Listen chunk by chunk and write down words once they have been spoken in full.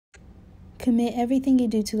Commit everything you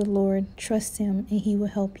do to the Lord. Trust Him, and He will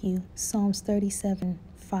help you. Psalms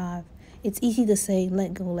 37:5. It's easy to say,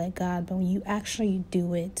 let go, let God, but when you actually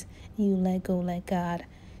do it, you let go, let God,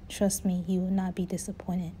 trust me, you will not be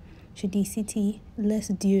disappointed. Je dis, si tu laisses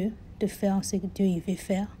Dieu de faire ce que Dieu il veut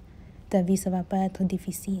faire, ta vie, ça va pas être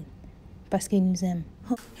difficile, parce qu'il nous aime.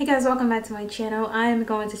 Hey guys, welcome back to my channel. I am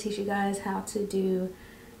going to teach you guys how to do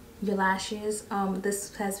your lashes.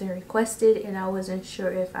 This has been requested and I wasn't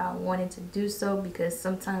sure if I wanted to do so because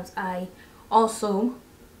sometimes I also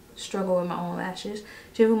struggle with my own lashes.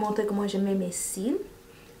 Je vais vous montrer comment je mets mes cils.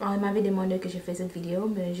 Alors, il m'avait demandé que je fasse cette vidéo,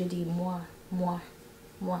 mais je dis moi.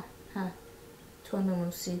 Toi-même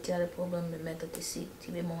aussi, tu as le problème de mettre tes cils.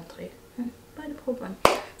 Tu veux montrer. Pas de problème.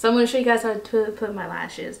 So I'm going to show you guys how to put my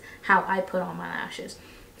lashes, how I put on my lashes.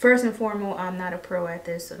 First and foremost, I'm not a pro at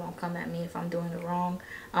this, so don't come at me if I'm doing it wrong.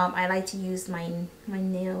 I like to use my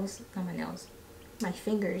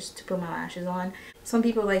fingers to put my lashes on. Some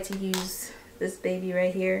people like to use this baby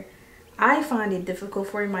right here. I find it difficult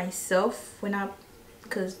for myself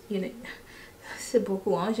because you know, c'est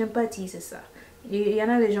beaucoup, hein? J'aime pas utiliser ça. Il y en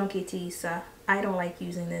a des gens qui utilisent ça. I don't like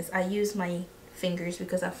using this. I use my fingers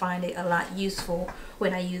because I find it a lot useful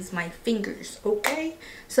when I use my fingers. Okay,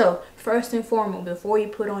 so first and foremost, before you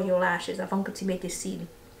put on your lashes, avant que tu mettes tes cils,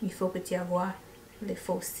 il faut que tu aies les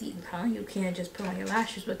faux cils, huh? You can't just put on your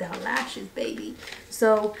lashes without lashes, baby.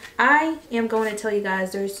 So I am going to tell you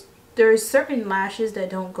guys there's certain lashes that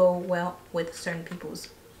don't go well with certain people's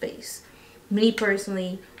face. Me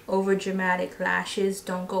personally, over dramatic lashes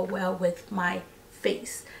don't go well with my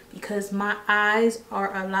face because my eyes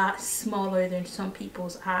are a lot smaller than some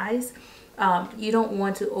people's eyes. You don't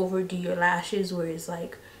want to overdo your lashes where it's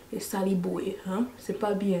like saliboué, hein? C'est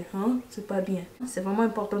pas bien, hein? C'est pas bien. C'est vraiment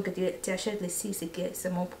important que tu achètes les cils, c'est que c'est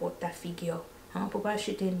bon pour ta figure. Hein? Faut pas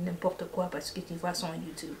acheter n'importe quoi parce que tu vois sur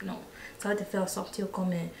YouTube. Non, ça va te faire sortir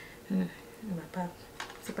comme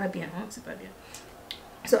c'est pas bien, hein? C'est pas bien.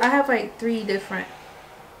 So I have like 3 different.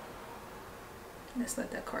 Let's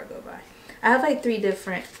let that car go by. I have like 3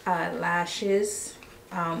 different lashes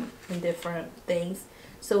and different things.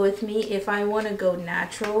 So with me, if I want to go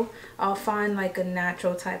natural, I'll find like a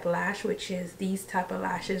natural type lash, which is these type of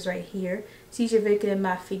lashes right here. Si je veux que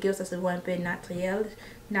ma figure ça se voit un peu naturel,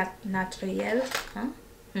 hein?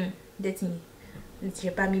 Détenue.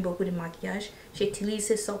 J'ai pas mis beaucoup de maquillage. J'utilise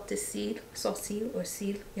ces sortes de cils,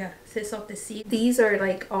 yeah, ces sortes de cils. These are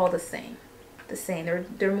like all the same.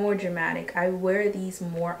 They're more dramatic. I wear these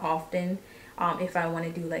more often if I want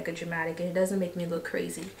to do like a dramatic. It doesn't make me look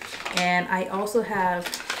crazy. And I also have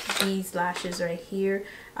these lashes right here.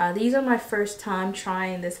 These are my first time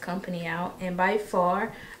trying this company out, and by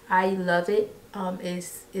far I love it.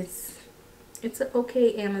 It's an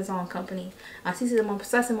okay Amazon company.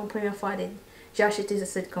 Ça c'est mon première fois j'ai acheté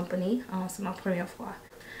cette compagnie. C'est ma première fois.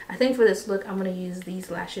 I think for this look, I'm going to use these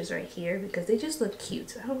lashes right here because they just look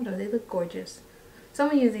cute. I don't know, they look gorgeous. So I'm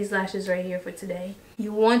going to use these lashes right here for today.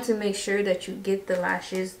 You want to make sure that you get the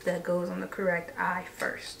lashes that goes on the correct eye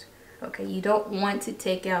first. Okay, you don't want to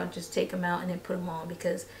just take them out and then put them on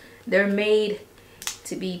because they're made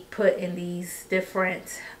to be put in these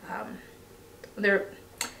different, they're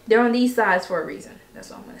on these sides for a reason.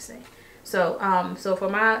 That's all I'm going to say. So, so for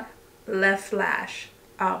my left lash,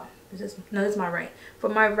 this is my right. For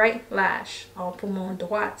my right lash, pour mon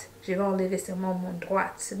droite, je vais enlever seulement mon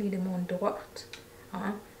droite, celui de mon droite.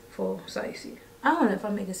 For ça ici. I don't know if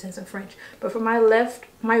I'm making sense in French, but for my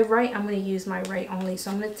right, I'm going to use my right only.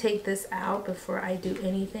 So I'm going to take this out before I do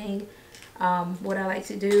anything. What I like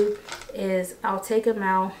to do is I'll take them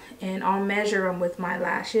out and I'll measure them with my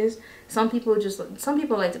lashes. Some people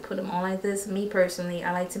like to put them on like this. Me personally,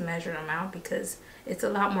 I like to measure them out because it's a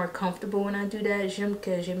lot more comfortable when I do that. J'aime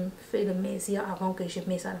que je me fais le mesure avant que je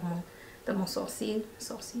mets ça dans mon sourcil.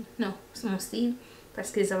 Non, c'est mon cil. Parce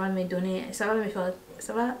que ça va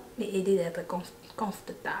m'aider d'être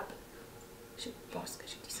confortable. Je pense que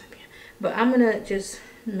je dis ça bien. But I'm gonna just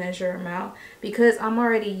measure them out because I'm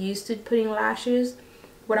already used to putting lashes.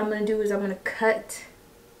 What I'm gonna do is I'm gonna cut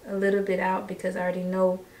a little bit out because I already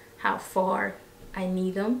know how far I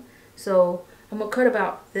need them. So I'm gonna cut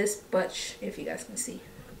about this much, if you guys can see,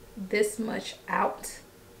 this much out,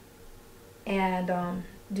 and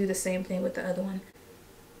do the same thing with the other one.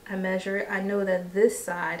 I measure it. I know that this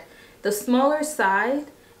side, the smaller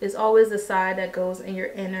side, is always the side that goes in your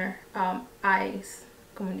inner eyes.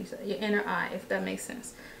 Your inner eye, if that makes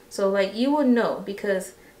sense. So like you will know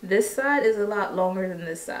because this side is a lot longer than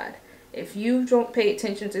this side. If you don't pay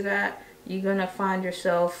attention to that, you're gonna find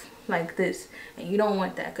yourself like this, and you don't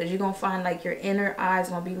want that because you're gonna find like your inner eye is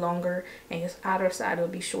gonna be longer and your outer side will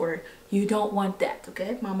be shorter. You don't want that,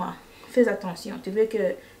 okay, mama? fais attention. Tu veux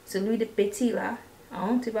que celui de petit là,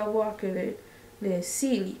 hein, tu vas voir que le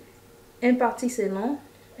cils, une partie c'est long,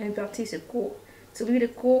 une partie c'est court. Celui de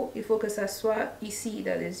court, il faut que ça soit ici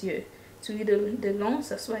dans les yeux. Celui de long,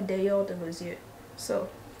 ça soit derrière de les yeux. So,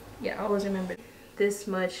 yeah, always remember this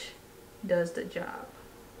much does the job.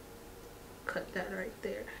 Cut that right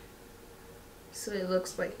there. So it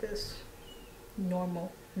looks like this.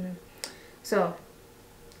 Normal. So,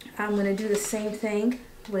 I'm going to do the same thing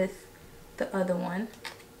with the other one.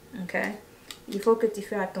 Okay? Il faut que tu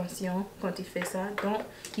fais attention quand tu fais ça.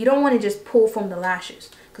 You don't want to just pull from the lashes.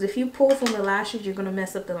 Because if you pull from the lashes, you're going to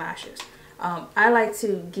mess up the lashes. I like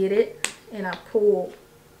to get it and I pull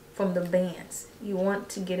from the bands. You want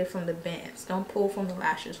to get it from the bands. Don't pull from the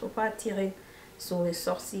lashes. Faut pas tirer sur les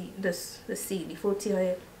sourcils, the cils. Il faut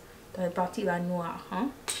tirer dans la partie la noire. Huh?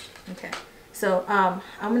 Okay. So, I'm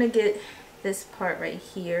going to get this part right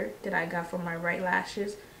here that I got from my right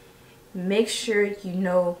lashes. Make sure you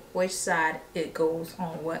know which side it goes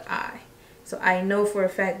on what eye. So I know for a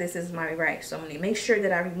fact this is my right. So I'm going to make sure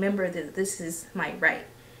that I remember that this is my right.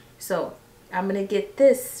 So I'm going to get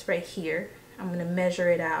this right here. I'm going to measure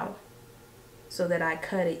it out so that I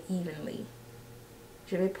cut it evenly.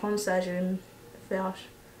 Je vais prendre ça, je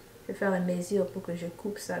vais faire la mesure pour que je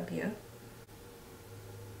coupe ça bien.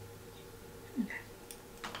 Okay.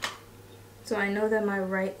 So I know that my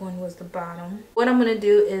right one was the bottom. What I'm going to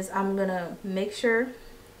do is I'm going to make sure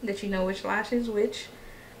that you know which lash is which.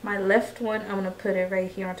 My left one, I'm going to put it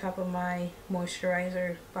right here on top of my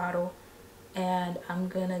moisturizer bottle. And I'm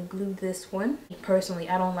going to glue this one. Personally,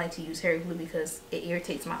 I don't like to use hair glue because it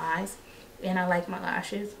irritates my eyes. And I like my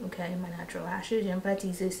lashes, okay, my natural lashes. J'aime pas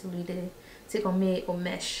utiliser celui de, c'est qu'on met au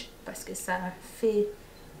mèche parce que ça fait,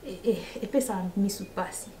 et puis ça met sous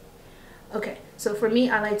passe. Okay, so for me,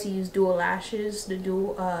 I like to use dual lashes, the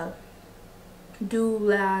dual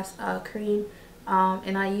lash cream,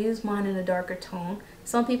 and I use mine in a darker tone.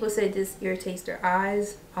 Some people say this irritates their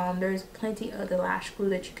eyes. There's plenty of the lash glue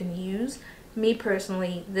that you can use. Me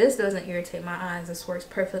personally, this doesn't irritate my eyes. This works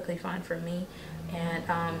perfectly fine for me. And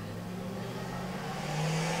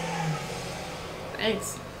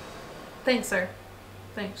thanks, sir.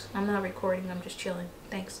 Thanks. I'm not recording. I'm just chilling.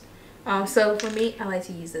 Thanks. So for me, I like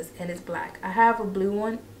to use this, and it's black. I have a blue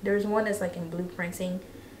one. There's one that's like in blueprinting.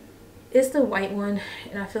 It's the white one,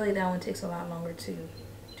 and I feel like that one takes a lot longer to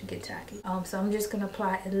get tacky. So I'm just gonna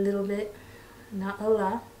apply a little bit, not a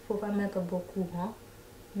lot. Faut pas mettre beaucoup, hein?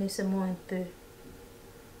 Mais seulement un peu.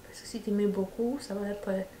 Parce que si tu mets beaucoup, ça va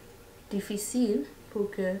être difficile pour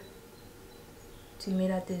que tu mets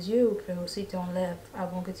à tes yeux ou que aussi tu enlèves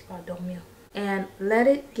avant que tu vas dormir. And let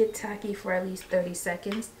it get tacky for at least 30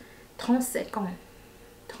 seconds. 30 seconds.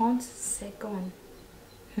 30 seconds.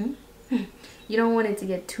 You don't want it to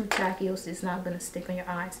get too tacky, else it's not going to stick on your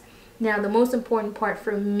eyes. Now, the most important part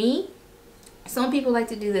for me, some people like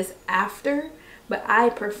to do this after, but I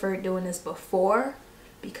prefer doing this before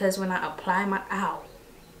because when I apply my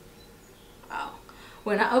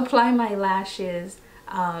when I apply my lashes,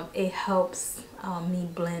 it helps me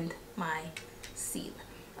blend my cils.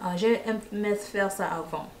 J'aime faire ça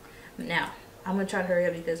avant. Now, I'm going to try to hurry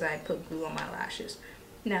up because I put glue on my lashes.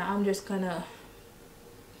 Now, I'm just going to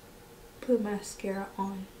put mascara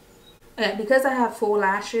on. Because I have full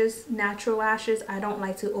lashes, natural lashes, I don't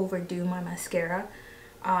like to overdo my mascara.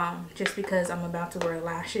 Just because I'm about to wear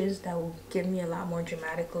lashes that will give me a lot more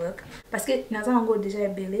dramatic look. Parce que dans un angle déjà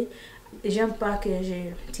belé, j'aime pas que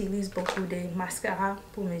j'utilise beaucoup de mascara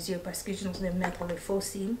pour mes yeux parce que je vais mettre les faux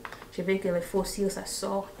cils. Je veux que les faux cils ça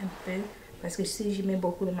sort un peu parce que si je mets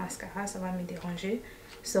beaucoup de mascara, ça va me déranger.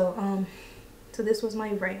 So this was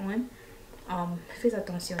my right one. Fais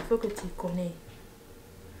attention, il faut que tu connais.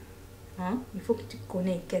 Hein? Il faut que tu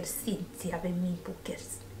connais quel cils tu avais mis pour quels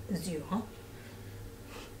yeux. Hein?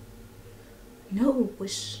 No,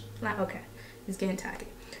 wish. Okay, it's getting tacky.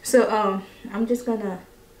 So I'm just gonna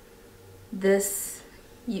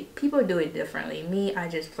people do it differently. Me, I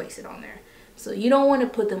just place it on there. So you don't want to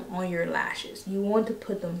put them on your lashes. You want to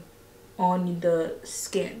put them on the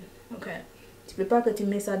skin. Okay. Tu peux pas que tu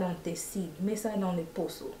mets ça dans tes cils. Mets ça dans les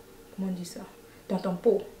poceaux. Comment on dit ça? Dans ton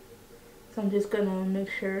pot. So I'm just gonna make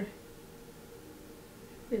sure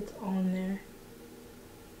it's on there.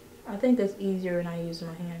 I think it's easier when I use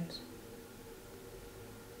my hands.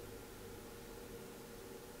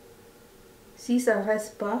 Si ça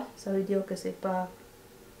reste pas, ça veut dire que c'est pas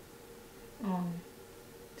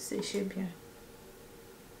séché bien.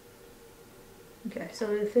 Okay,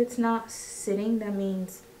 so if it's not sitting, that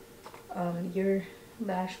means your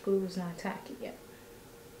lash glue is not tacky yet.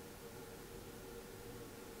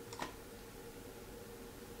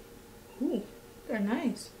 Ooh, they're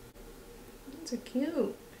nice. These are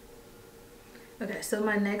cute. Okay, so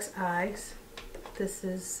my next eyes. This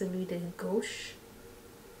is celui de gauche.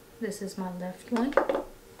 This is my left one.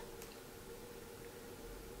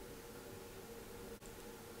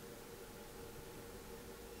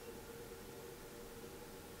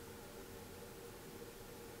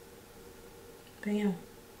 Bam.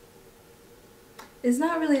 It's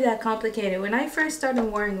not really that complicated. When I first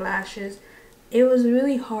started wearing lashes, it was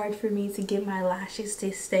really hard for me to get my lashes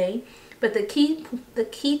to stay. But the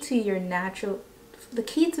key to your natural, the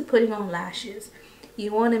key to putting on lashes,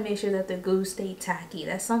 you want to make sure that the glue stay tacky.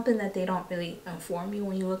 That's something that they don't really inform you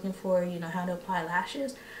when you're looking for, you know, how to apply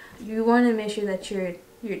lashes. You want to make sure that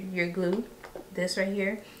your glue, this right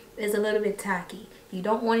here, is a little bit tacky. You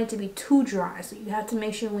don't want it to be too dry, so you have to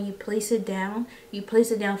make sure when you place it down, you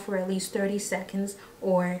place it down for at least 30 seconds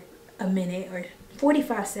or a minute, or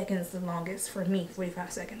 45 seconds the longest for me,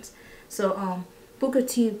 45 seconds. So pour que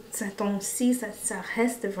ton cils, ça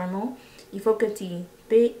reste vraiment, il faut que tu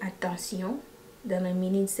payes attention dans les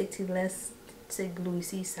minutes que tu laisses cette glue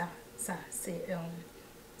ici, ça c'est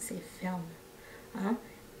ferme. Hein?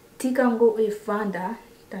 Tikango et Vanda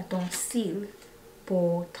dans ton cil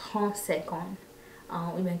pour 30 secondes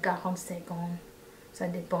ou bien 40 secondes, ça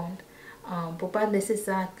dépend. Pour pas laisser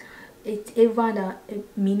ça et Vanda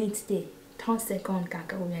minutes de 30 secondes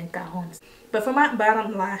ou bien 40. But for my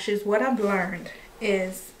bottom lashes, what I've learned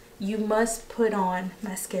is you must put on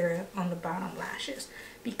mascara on the bottom lashes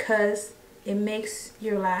because it makes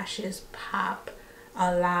your lashes pop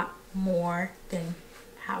a lot more than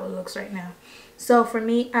how it looks right now. So for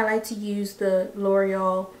me, I like to use the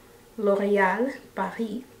L'Oreal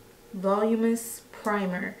Paris Voluminous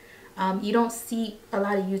Primer. You don't see a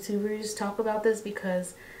lot of YouTubers talk about this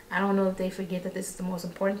because I don't know if they forget that this is the most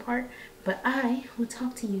important part, but I will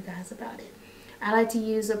talk to you guys about it. I like to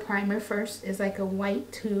use a primer first. It's like a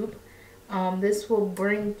white tube. This will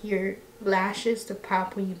bring your lashes to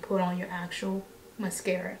pop when you put on your actual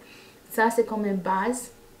mascara. Ça, c'est comme une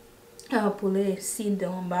base pour les cils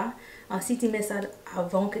d'en bas. Si tu mets ça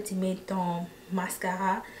avant que tu mets ton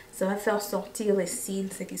mascara, ça va faire sortir les cils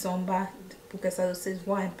qui sont en bas pour que ça se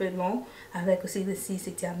voit un peu long, avec aussi les cils que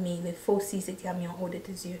tu as mis, les faux cils que tu as mis en haut de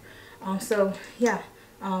tes yeux. So yeah,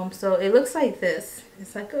 so it looks like this.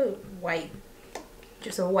 It's like a white,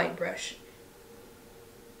 just a white brush.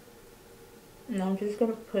 And I'm just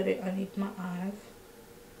gonna put it underneath my eyes.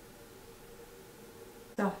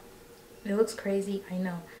 So it looks crazy, I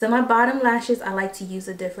know. So my bottom lashes, I like to use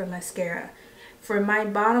a different mascara. For my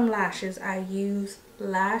bottom lashes, I use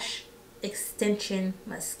Lash Extension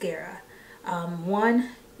Mascara. One,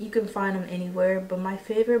 you can find them anywhere, but my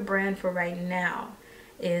favorite brand for right now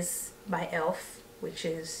is by e.l.f., which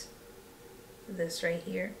is this right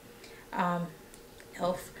here.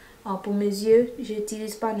 e.l.f. Pour mes yeux,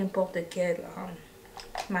 j'utilise pas n'importe quel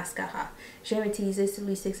mascara. J'aime utiliser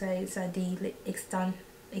celui-ci que ça dit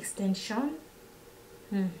extension.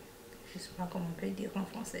 Je sais pas comment on peut dire en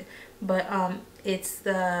français. But it's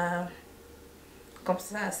the comme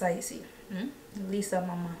ça ici. Lisa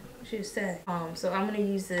Mama, she said. So I'm gonna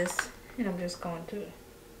use this and I'm just going to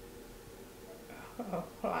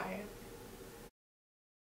apply it.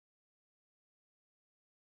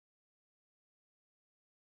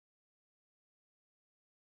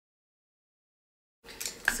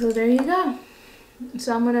 So there you go.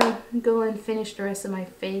 So I'm gonna go and finish the rest of my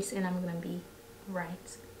face and I'm gonna be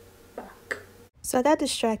right back. So I got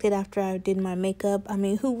distracted after I did my makeup. I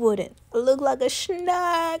mean, who wouldn't? I look like a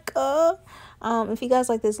snack. If you guys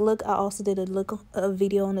like this look, I also did a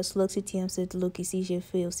video on this look. Si tu aimes cette look ici, j'ai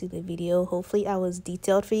fait aussi the video. Hopefully I was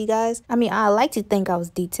detailed for you guys. I mean, I like to think I was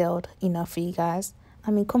detailed enough for you guys.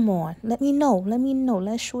 I mean, come on. Let me know.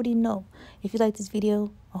 Let Shorty know. If you like this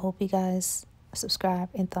video, I hope you guys subscribe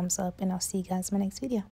and thumbs up. And I'll see you guys in my next video.